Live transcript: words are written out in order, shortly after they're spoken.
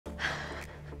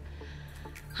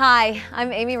Hi,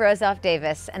 I'm Amy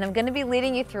Rosoff-Davis, and I'm going to be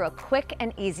leading you through a quick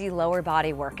and easy lower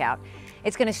body workout.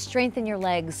 It's going to strengthen your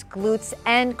legs, glutes,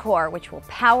 and core, which will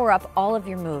power up all of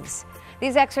your moves.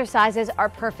 These exercises are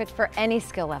perfect for any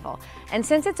skill level, and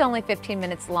since it's only 15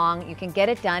 minutes long, you can get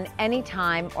it done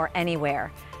anytime or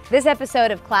anywhere. This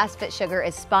episode of Class FitSugar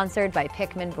is sponsored by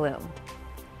Pikmin Bloom.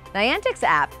 Niantic's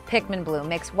app, Pikmin Bloom,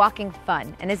 makes walking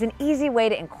fun and is an easy way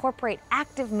to incorporate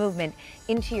active movement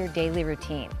into your daily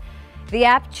routine. The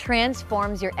app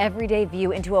transforms your everyday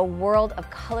view into a world of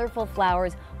colorful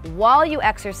flowers while you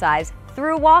exercise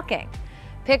through walking.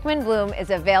 Pikmin Bloom is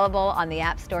available on the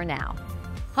App Store now.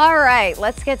 All right,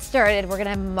 let's get started. We're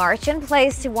gonna march in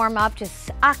place to warm up,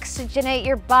 just oxygenate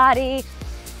your body,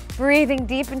 breathing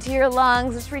deep into your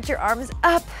lungs. Let's reach your arms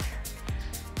up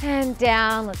and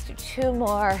down. Let's do 2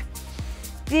 more.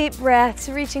 Deep breaths,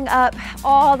 reaching up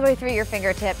all the way through your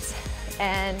fingertips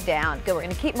and down. Good, we're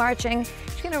gonna keep marching.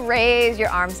 Just gonna raise your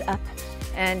arms up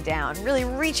and down, really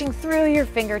reaching through your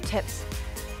fingertips,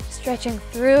 stretching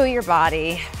through your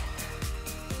body.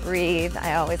 Breathe,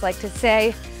 I always like to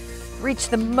say, reach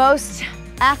the most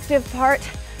active part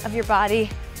of your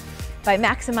body by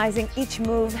maximizing each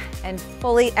move and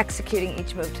fully executing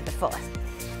each move to the fullest.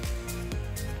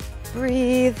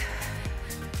 Breathe.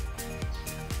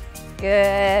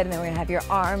 Good, and then we're gonna have your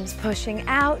arms pushing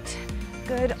out.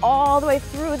 Good, all the way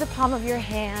through the palm of your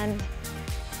hand.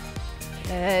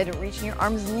 Good, reaching your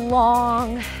arms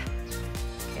long.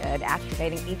 Good,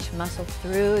 activating each muscle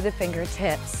through the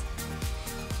fingertips.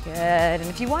 Good, and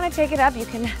if you want to take it up, you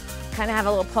can kind of have a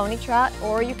little pony trot,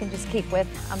 or you can just keep with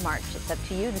a march. It's up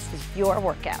to you, this is your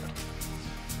workout.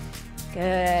 Good,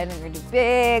 and we're gonna do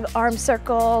big arm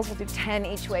circles. We'll do 10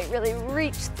 each way. Really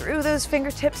reach through those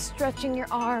fingertips, stretching your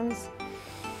arms,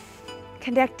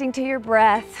 connecting to your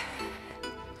breath.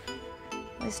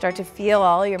 Really start to feel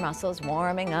all your muscles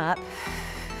warming up.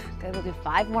 Good, we'll do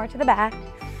 5 more to the back.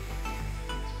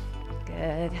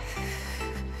 Good.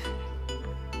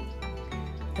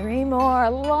 3 more,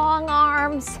 long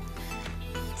arms.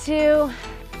 2,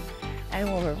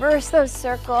 and we'll reverse those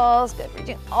circles. Good,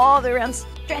 reaching all the way around,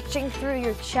 stretching through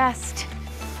your chest.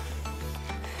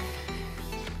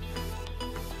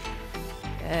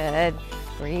 Good,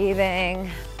 breathing.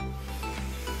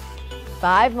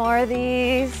 5 more of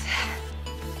these.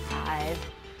 5.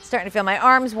 Starting to feel my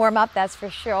arms warm up, that's for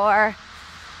sure.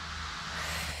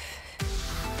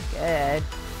 Good.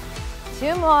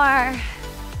 2 more.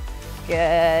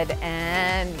 Good,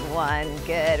 and 1.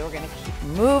 Good, we're gonna keep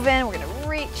moving. We're gonna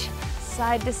reach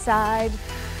side to side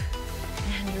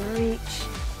and reach.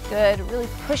 Good, really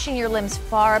pushing your limbs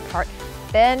far apart,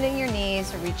 bending your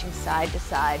knees, reaching side to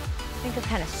side. Think of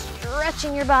kind of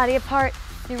stretching your body apart.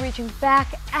 You're reaching back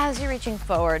as you're reaching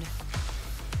forward.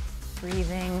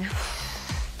 Breathing,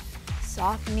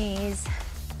 soft knees.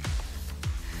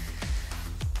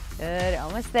 Good,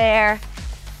 almost there.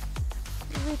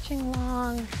 Reaching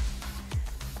long.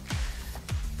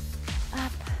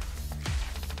 Up.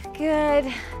 Good.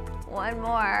 1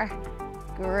 more.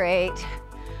 Great.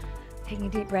 Taking a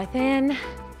deep breath in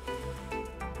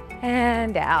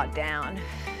and out, down.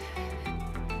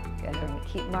 Good. We're going to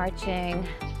keep marching.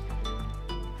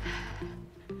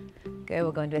 Good.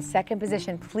 We'll go into a second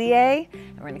position, plie,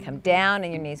 and we're going to come down,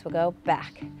 and your knees will go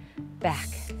back, back,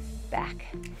 back.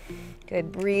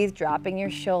 Good. Breathe, dropping your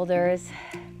shoulders.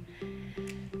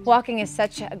 Walking is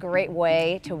such a great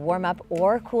way to warm up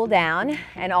or cool down,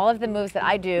 and all of the moves that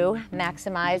I do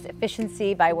maximize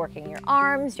efficiency by working your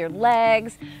arms, your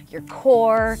legs, your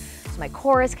core. So my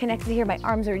core is connected here, my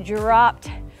arms are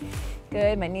dropped.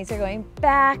 Good, my knees are going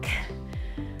back.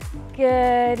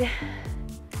 Good.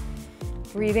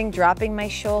 Breathing, dropping my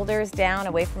shoulders down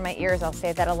away from my ears. I'll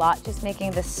say that a lot, just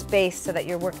making the space so that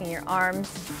you're working your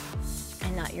arms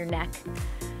and not your neck.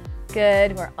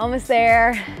 Good, we're almost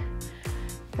there.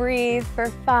 Breathe for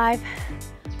 5,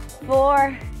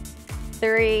 4,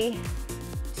 3,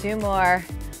 2 more,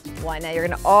 1. Now you're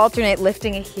gonna alternate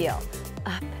lifting a heel,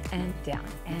 up and down,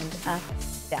 and up,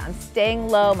 down. Staying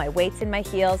low, my weight's in my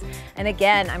heels. And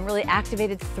again, I'm really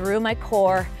activated through my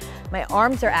core. My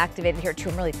arms are activated here too.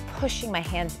 I'm really pushing my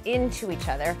hands into each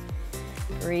other.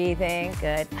 Breathing,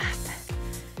 good, up.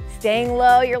 Staying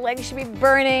low, your legs should be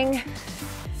burning.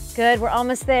 Good, we're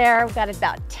almost there. We've got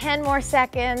about 10 more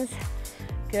seconds.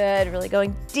 Good, really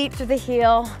going deep through the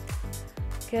heel.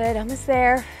 Good, almost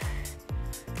there.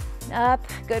 Up,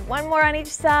 good, 1 more on each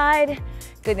side.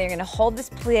 Good, then you're gonna hold this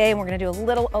plie and we're gonna do a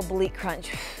little oblique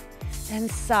crunch. And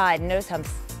side, notice how I'm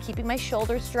keeping my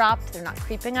shoulders dropped. They're not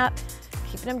creeping up,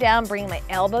 keeping them down, bringing my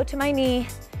elbow to my knee,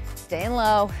 staying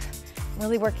low. I'm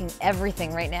really working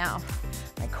everything right now.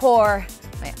 My core,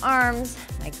 my arms,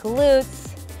 my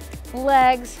glutes,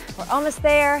 legs. We're almost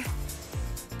there.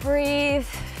 Breathe.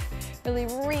 Really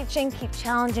reaching, keep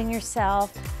challenging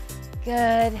yourself.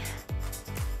 Good.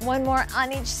 One more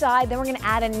on each side, then we're gonna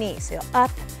add a knee. So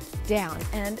up, down,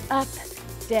 and up,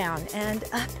 down, and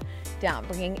up, down.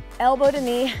 Bringing elbow to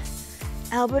knee,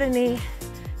 elbow to knee.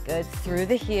 Good, through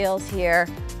the heels here.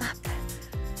 Up.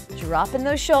 Dropping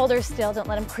those shoulders still, don't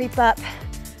let them creep up.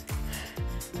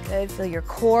 Good, feel your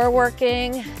core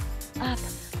working. Up,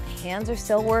 the hands are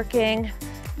still working.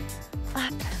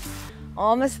 Up,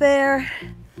 almost there.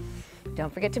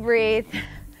 Don't forget to breathe.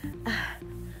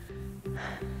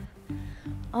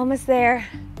 Almost there.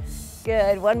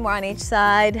 Good, one more on each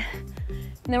side. And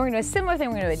then we're gonna do a similar thing.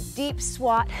 We're gonna do a deep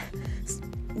squat,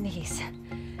 knees.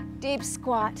 Deep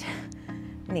squat,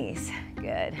 knees.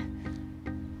 Good.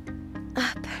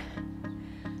 Up.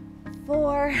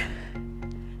 4.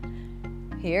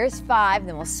 Here's 5,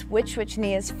 then we'll switch which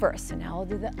knee is first. So now we'll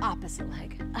do the opposite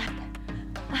leg. Up,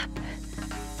 up,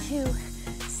 2.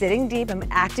 Sitting deep, I'm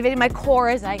activating my core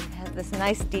as I have this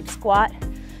nice deep squat.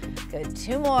 Good,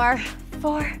 2 more,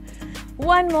 4,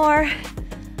 1 more,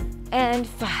 and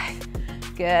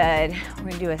 5. Good,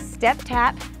 we're gonna do a step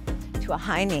tap to a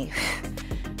high knee.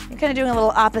 You're kind of doing a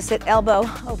little opposite elbow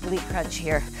oblique crunch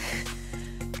here.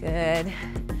 Good.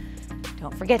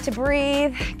 Don't forget to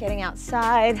breathe, getting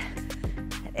outside,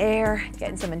 that air,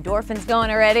 getting some endorphins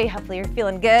going already. Hopefully you're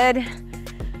feeling good.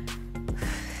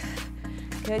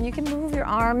 Good, you can move your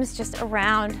arms just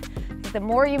around. The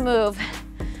more you move,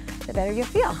 the better you'll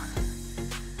feel.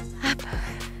 Up.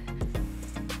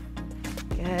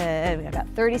 Good, we got about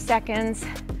 30 seconds.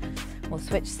 We'll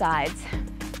switch sides.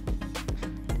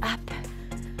 Up.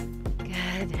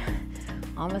 Good.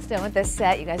 Almost done with this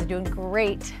set. You guys are doing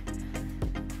great.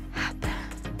 Up.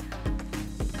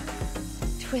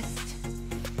 Twist.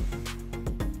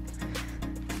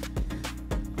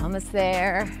 Almost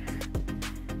there.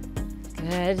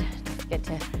 Good. Don't forget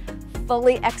to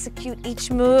fully execute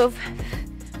each move.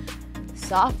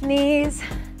 Soft knees.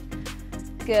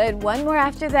 Good. One more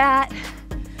after that.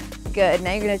 Good.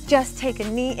 Now you're going to just take a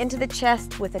knee into the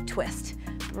chest with a twist.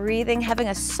 Breathing, having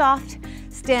a soft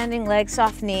standing leg,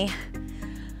 soft knee.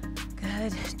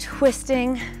 Good.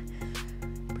 Twisting.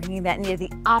 Bringing that knee to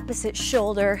the opposite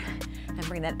shoulder and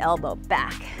bring that elbow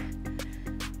back.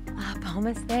 Up,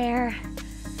 almost there.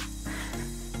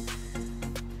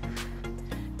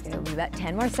 Good. We'll do about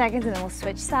 10 more seconds and then we'll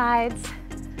switch sides.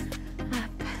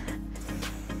 Up.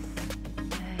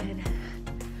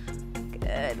 Good.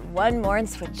 Good. One more and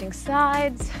switching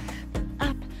sides.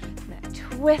 Up. That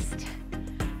twist.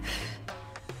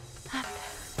 Up.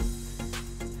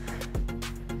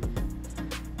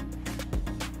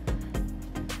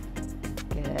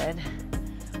 Good.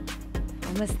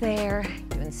 Almost there.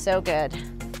 Doing so good.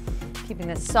 Keeping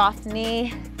this soft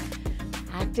knee.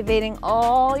 Activating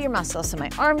all your muscles. So my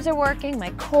arms are working,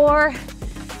 my core,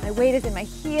 my weight is in my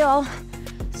heel,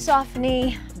 soft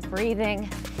knee, breathing.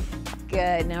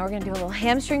 Good, now we're gonna do a little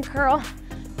hamstring curl,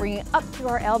 bringing it up through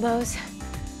our elbows,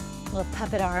 little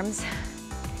puppet arms.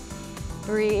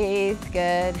 Breathe,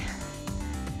 good.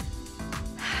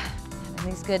 Having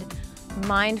these good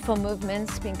mindful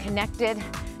movements, being connected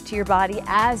to your body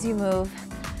as you move,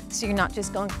 so you're not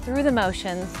just going through the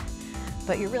motions,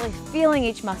 but you're really feeling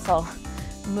each muscle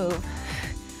move.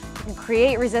 You can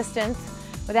create resistance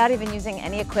without even using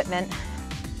any equipment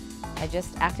by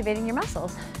just activating your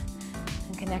muscles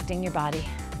and connecting your body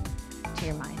to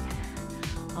your mind.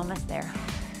 Almost there.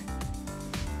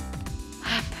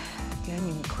 Up. Good,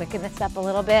 you can quicken this up a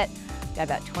little bit. Got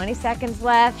about 20 seconds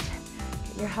left.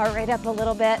 Get your heart rate up a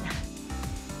little bit.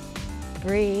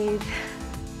 Breathe.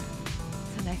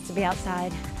 So nice to be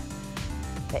outside.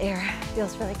 The air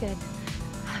feels really good.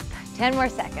 Up. 10 more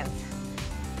seconds.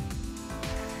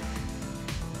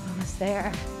 Almost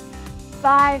there.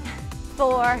 5,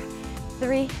 4,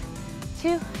 3,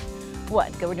 2,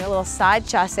 1. Good, we're doing a little side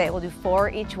chasse. We'll do 4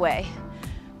 each way.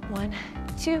 1,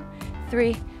 2,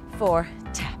 3, 4,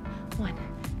 tap. 1,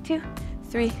 2,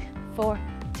 3, 4,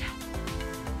 tap.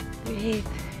 Breathe.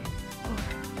 4,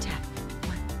 tap.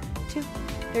 1, 2,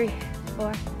 3,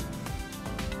 4,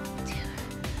 2.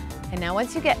 And now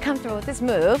once you get comfortable with this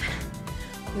move,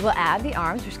 we will add the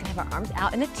arms. We're just gonna have our arms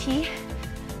out in a T.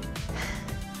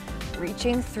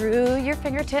 Reaching through your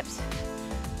fingertips.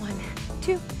 1,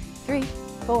 2, 3,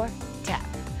 4, tap.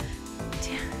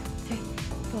 2, 3,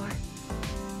 4.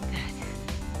 Good.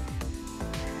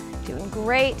 Doing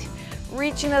great.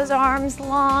 Reaching those arms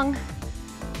long.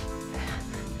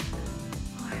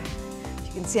 4.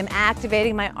 You can see I'm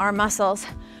activating my arm muscles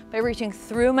by reaching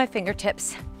through my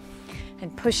fingertips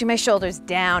and pushing my shoulders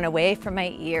down away from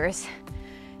my ears.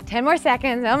 10 more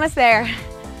seconds, almost there.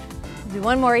 Do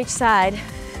one more each side.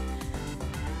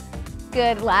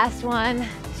 Good, last one,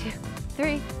 2,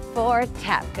 3, 4,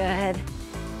 tap, good.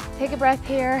 Take a breath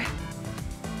here.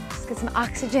 Just get some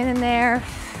oxygen in there.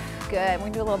 Good, we're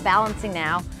gonna do a little balancing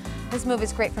now. This move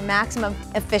is great for maximum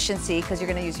efficiency because you're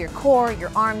gonna use your core,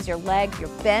 your arms, your legs, you'll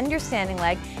bend your standing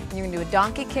leg, and you're gonna do a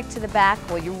donkey kick to the back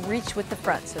while you reach with the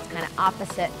front. So it's kind of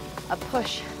opposite, a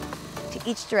push to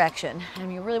each direction.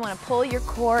 And you really wanna pull your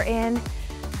core in.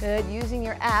 Good, using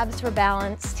your abs for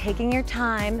balance, taking your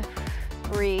time.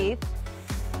 Breathe,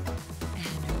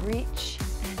 and reach,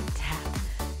 and tap.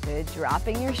 Good,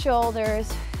 dropping your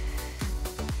shoulders,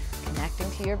 connecting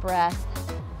to your breath.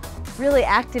 Really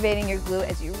activating your glute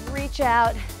as you reach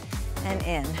out and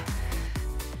in.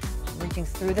 Reaching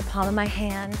through the palm of my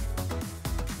hand.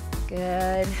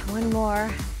 Good, one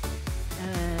more.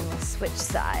 And we'll switch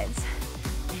sides.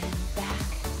 And back,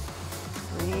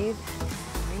 breathe,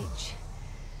 reach.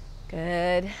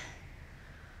 Good.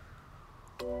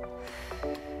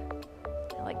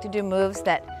 I like to do moves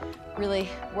that really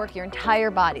work your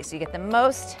entire body so you get the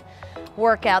most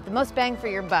workout, the most bang for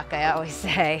your buck, I always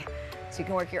say. So you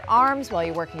can work your arms while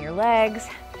you're working your legs,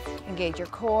 engage your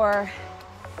core.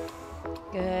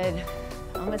 Good,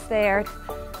 almost there.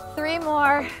 3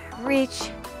 more,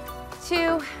 reach,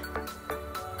 2,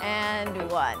 and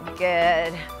 1,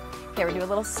 good. Okay, we're gonna do a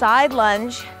little side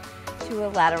lunge to a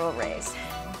lateral raise.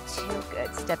 2,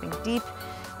 good, stepping deep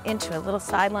into a little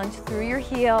side lunge through your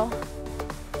heel.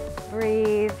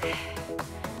 Breathe,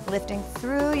 lifting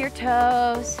through your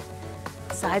toes,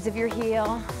 sides of your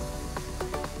heel.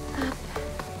 Up.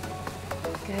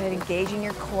 Good, engaging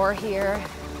your core here.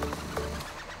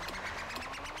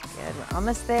 Good, we're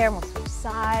almost there. We'll switch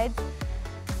sides.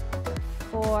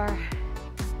 4,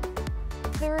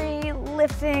 3,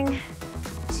 lifting,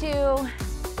 2,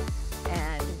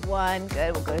 and 1.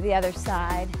 Good, we'll go to the other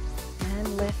side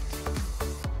and lift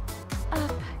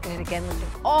up. Good, again, lifting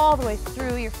all the way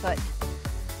through your foot.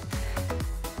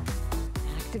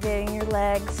 Activating your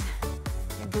legs,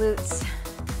 your glutes.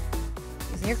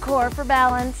 Using your core for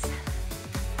balance.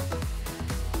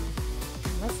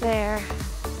 Almost there.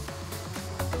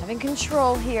 Having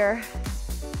control here.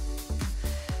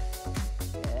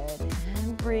 Good,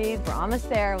 and breathe. We're almost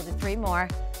there. We'll do 3 more.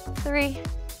 3.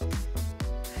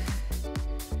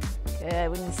 Good,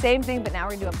 we're doing the same thing, but now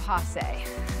we're gonna do a passe.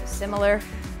 So similar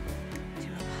to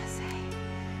a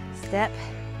passe. Step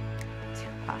to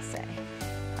passe.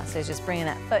 Passe is just bringing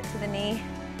that foot to the knee.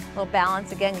 A little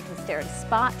balance. Again, you can stare at a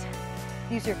spot.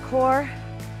 Use your core.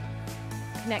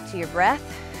 Connect to your breath.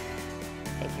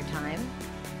 Take your time.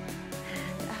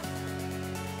 And up,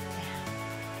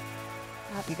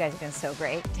 down. Up, you guys are doing so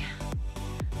great. Down,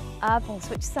 up, we'll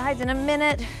switch sides in a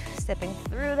minute. Stepping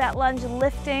through that lunge and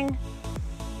lifting.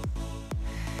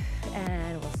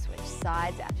 And we'll switch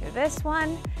sides after this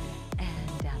one.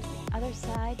 And down to the other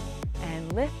side.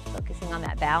 And lift, focusing on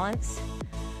that balance.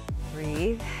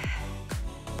 Breathe.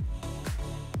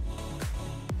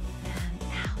 And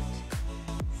out.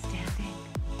 Standing.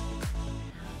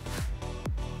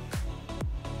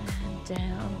 And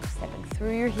down. Stepping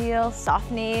through your heels,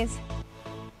 soft knees.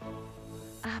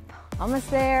 Up. Almost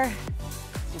there.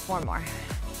 Let's do 4 more.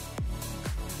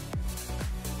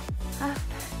 Up.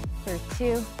 For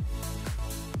 2.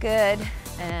 Good.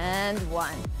 And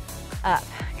 1. Up.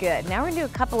 Good. Now we're going to do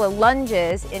a couple of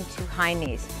lunges into high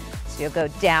knees. So you'll go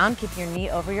down, keep your knee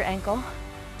over your ankle.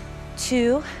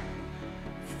 2,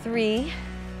 3,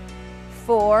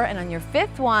 4, and on your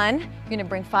 5th one, you're going to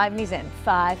bring 5 knees in.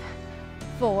 5,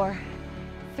 4,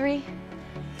 3,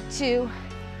 2,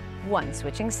 1.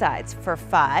 Switching sides. For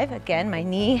 5, again, my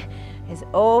knee is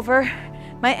over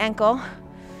my ankle.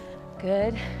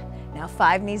 Good. Now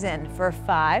 5 knees in. For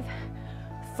 5,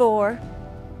 4,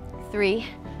 3,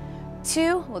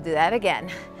 2. We'll do that again.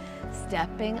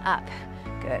 Stepping up.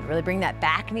 Good. Really bring that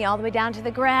back knee all the way down to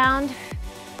the ground.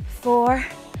 4,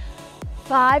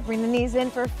 5. Bring the knees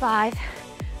in for 5,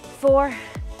 4,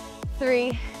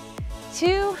 3,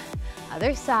 2.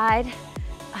 Other side.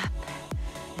 Up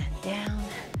and down.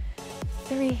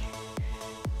 3.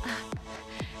 Up.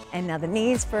 And now the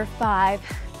knees for 5,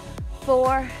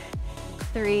 4,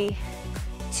 3,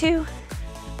 2,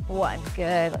 1.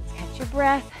 Good. Let's catch your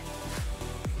breath.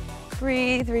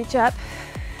 Breathe, reach up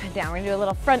and down. We're gonna do a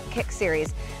little front kick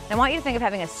series. And I want you to think of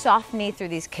having a soft knee through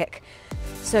these kick.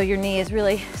 So your knee is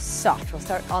really soft. We'll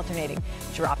start alternating.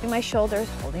 Dropping my shoulders,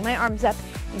 holding my arms up,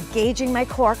 engaging my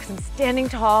core because I'm standing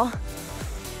tall.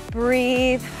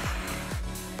 Breathe.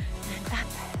 And up.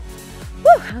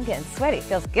 Woo, I'm getting sweaty,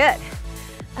 feels good.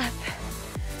 Up.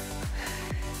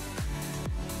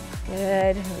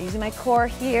 Good, I'm using my core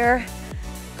here.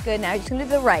 Good, now you're just gonna do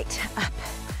the right. Up,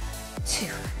 2.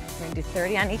 We're gonna do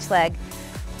 30 on each leg.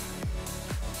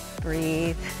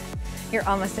 Breathe. You're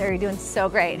almost there, you're doing so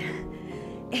great.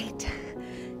 8,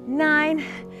 9,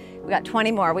 we got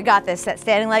 20 more. We got this. That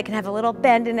standing leg can have a little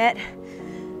bend in it.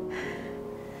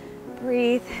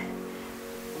 Breathe.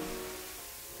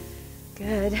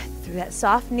 Good, through that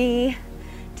soft knee.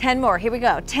 10 more, here we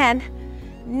go. 10,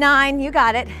 9, you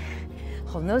got it.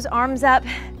 Holding those arms up.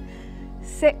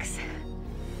 6,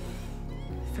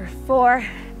 for 4,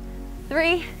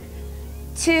 3,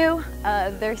 2,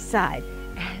 other side,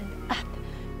 and up.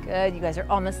 Good, you guys are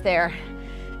almost there.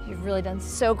 You've really done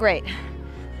so great.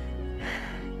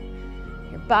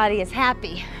 Your body is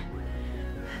happy.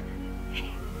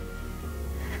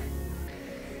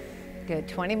 Good,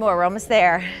 20 more, we're almost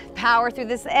there. Power through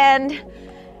this end.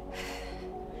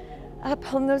 Up,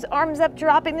 holding those arms up,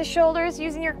 dropping the shoulders,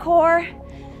 using your core.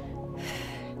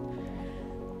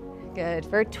 Good,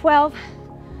 for 12,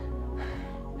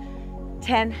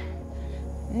 10,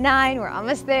 9, we're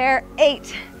almost there.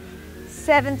 8,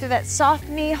 7, through that soft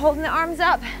knee, holding the arms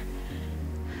up.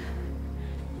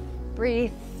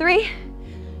 Breathe, 3,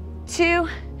 2,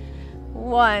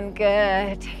 1,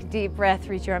 good. Take a deep breath,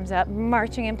 reach your arms up,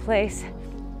 marching in place.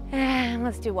 And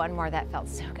let's do one more, that felt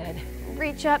so good.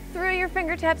 Reach up through your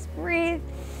fingertips, breathe.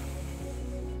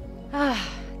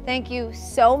 Thank you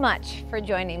so much for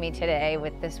joining me today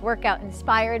with this workout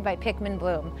inspired by Pikmin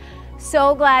Bloom.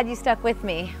 So glad you stuck with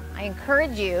me. I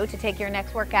encourage you to take your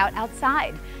next workout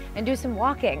outside and do some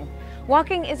walking.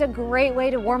 Walking is a great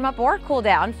way to warm up or cool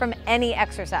down from any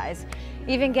exercise.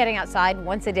 Even getting outside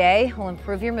once a day will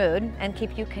improve your mood and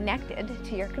keep you connected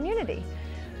to your community.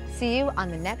 See you on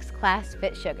the next Class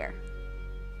FitSugar.